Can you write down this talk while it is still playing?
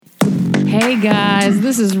Hey guys,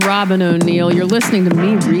 this is Robyn O'Neill. You're listening to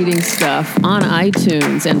me reading stuff on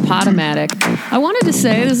iTunes and Podomatic. I wanted to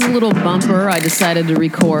say this is a little bumper I decided to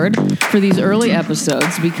record for these early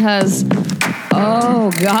episodes because, oh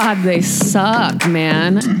God, they suck,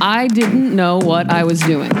 man. I didn't know what I was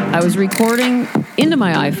doing. I was recording into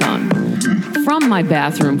my iPhone from my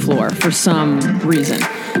bathroom floor for some reason.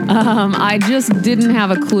 I just didn't have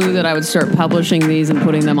a clue that I would start publishing these and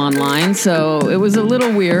putting them online, so it was a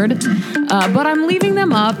little weird. But I'm leaving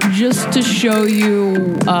them up just to show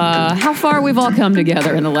you how far we've all come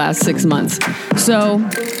together in the last 6 months. So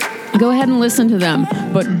go ahead and listen to them,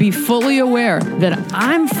 but be fully aware that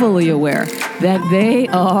I'm fully aware that they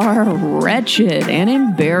are wretched and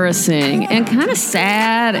embarrassing and kind of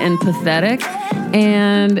sad and pathetic.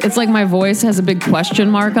 And it's like my voice has a big question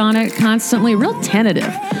mark on it constantly, real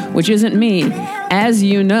tentative, which isn't me, as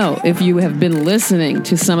you know, if you have been listening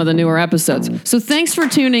to some of the newer episodes. So thanks for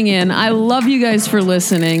tuning in. I love you guys for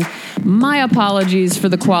listening. My apologies for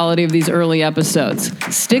the quality of these early episodes.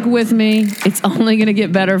 Stick with me. It's only going to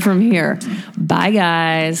get better from here. Bye,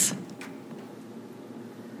 guys.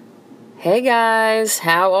 Hey, guys.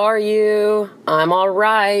 How are you? I'm all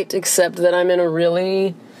right, except that I'm in a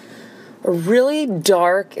really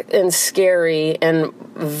dark and scary and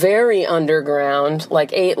very underground,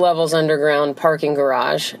 like 8 levels underground parking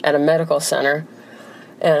garage at a medical center.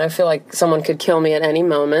 And I feel like someone could kill me at any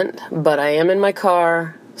moment, but I am in my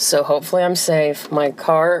car, so hopefully I'm safe. My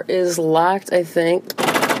car is locked, I think.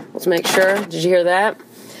 Let's make sure. Did you hear that?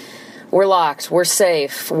 We're locked. We're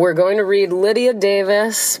safe. We're going to read Lydia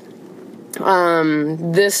Davis.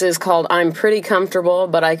 This is called I'm Pretty Comfortable,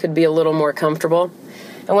 but I Could Be a Little More Comfortable.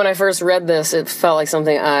 And when I first read this, it felt like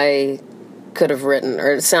something I could have written,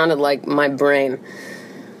 or it sounded like my brain.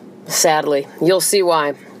 Sadly. You'll see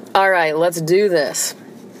why. All right, let's do this.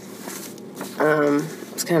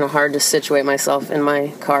 It's kind of hard to situate myself in my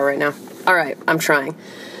car right now. All right, I'm trying.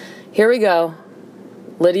 Here we go.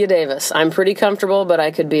 Lydia Davis. I'm pretty comfortable, but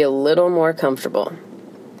I could be a little more comfortable.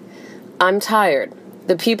 I'm tired.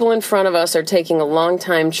 The people in front of us are taking a long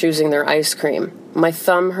time choosing their ice cream. My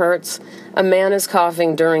thumb hurts. A man is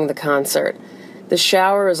coughing during the concert. The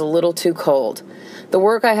shower is a little too cold. The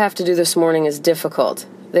work I have to do this morning is difficult.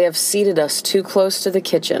 They have seated us too close to the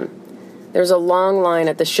kitchen. There's a long line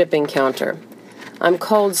at the shipping counter. I'm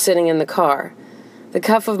cold sitting in the car. The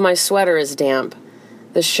cuff of my sweater is damp.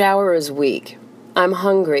 The shower is weak. I'm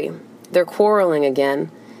hungry. They're quarreling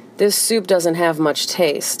again. This soup doesn't have much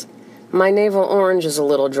taste. My navel orange is a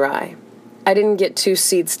little dry. I didn't get 2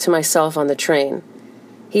 seats to myself on the train.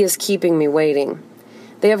 He is keeping me waiting.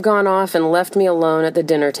 They have gone off and left me alone at the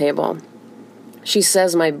dinner table. She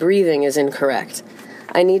says my breathing is incorrect.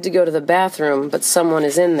 I need to go to the bathroom, but someone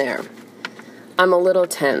is in there. I'm a little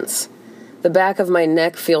tense. The back of my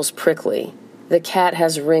neck feels prickly. The cat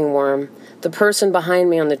has ringworm. The person behind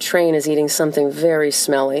me on the train is eating something very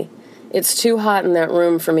smelly. It's too hot in that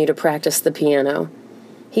room for me to practice the piano.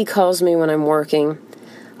 He calls me when I'm working.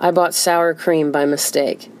 I bought sour cream by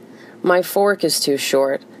mistake. My fork is too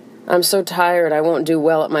short. I'm so tired I won't do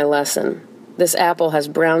well at my lesson. This apple has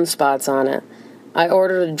brown spots on it. I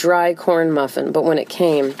ordered a dry corn muffin, but when it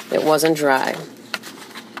came, it wasn't dry.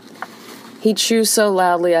 He chews so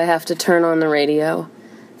loudly I have to turn on the radio.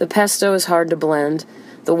 The pesto is hard to blend.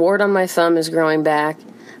 The wart on my thumb is growing back.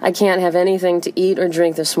 I can't have anything to eat or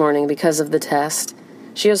drink this morning because of the test.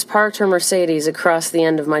 She has parked her Mercedes across the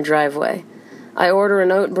end of my driveway. I order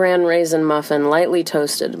an oat bran raisin muffin, lightly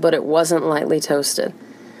toasted, but it wasn't lightly toasted.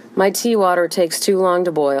 My tea water takes too long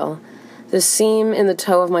to boil. The seam in the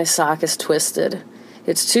toe of my sock is twisted.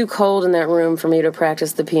 It's too cold in that room for me to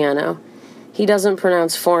practice the piano. He doesn't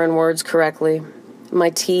pronounce foreign words correctly. My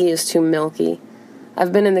tea is too milky.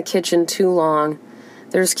 I've been in the kitchen too long.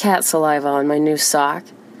 There's cat saliva on my new sock.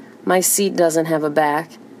 My seat doesn't have a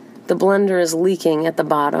back. The blender is leaking at the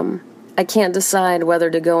bottom. I can't decide whether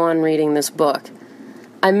to go on reading this book.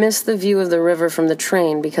 I missed the view of the river from the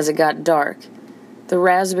train because it got dark. The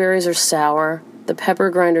raspberries are sour. The pepper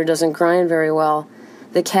grinder doesn't grind very well.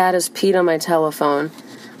 The cat has peed on my telephone.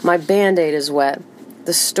 My Band-Aid is wet.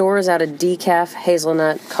 The store is out of decaf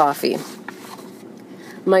hazelnut coffee.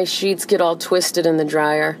 My sheets get all twisted in the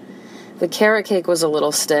dryer. The carrot cake was a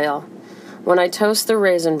little stale. When I toast the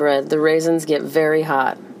raisin bread, the raisins get very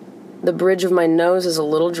hot. The bridge of my nose is a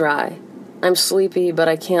little dry. I'm sleepy, but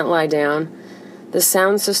I can't lie down. The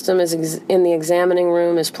sound system in the examining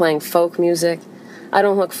room is playing folk music. I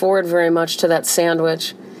don't look forward very much to that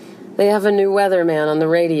sandwich. They have a new weatherman on the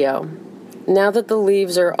radio. Now that the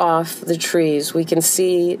leaves are off the trees, we can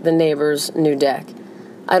see the neighbor's new deck.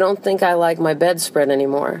 I don't think I like my bedspread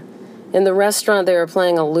anymore. In the restaurant, they were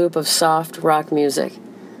playing a loop of soft rock music.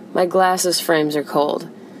 My glasses frames are cold.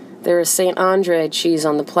 There is St. Andre cheese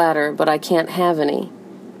on the platter, but I can't have any.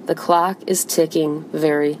 The clock is ticking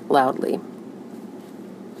very loudly.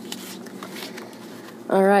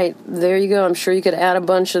 All right, there you go. I'm sure you could add a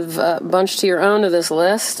bunch to your own to this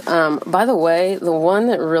list. By the way, the one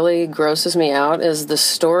that really grosses me out is the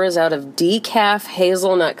store is out of decaf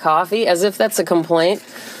hazelnut coffee, as if that's a complaint.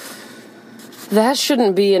 That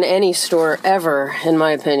shouldn't be in any store ever, in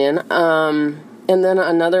my opinion. And then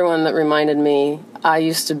another one that reminded me, I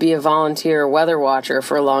used to be a volunteer weather watcher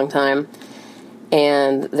for a long time,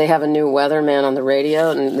 and they have a new weatherman on the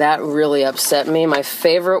radio, and that really upset me. My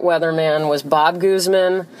favorite weatherman was Bob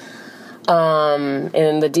Guzman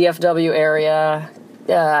in the DFW area.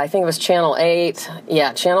 I think it was Channel 8.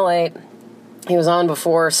 Yeah, Channel 8. He was on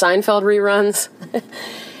before Seinfeld reruns,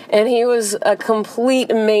 and he was a complete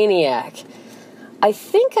maniac. I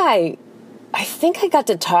think I got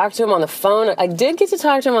to talk to him on the phone. I did get to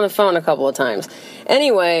talk to him on the phone a couple of times.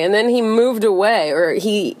 Anyway, and then he moved away, or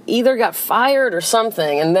he either got fired or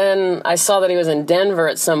something, and then I saw that he was in Denver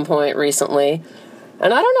at some point recently.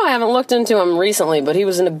 And I don't know, I haven't looked into him recently, but he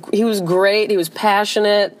was great, he was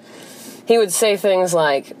passionate. He would say things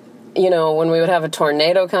like, when we would have a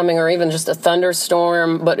tornado coming or even just a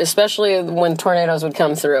thunderstorm, but especially when tornadoes would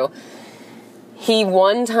come through. He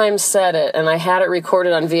one time said it, and I had it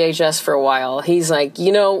recorded on VHS for a while. He's like,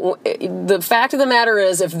 the fact of the matter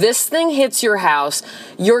is, if this thing hits your house,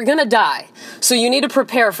 you're going to die. So you need to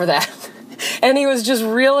prepare for that. And he was just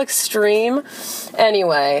real extreme.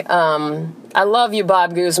 Anyway, I love you,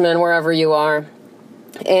 Bob Guzman, wherever you are.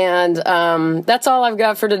 And that's all I've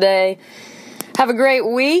got for today. Have a great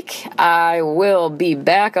week. I will be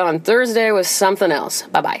back on Thursday with something else.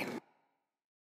 Bye-bye.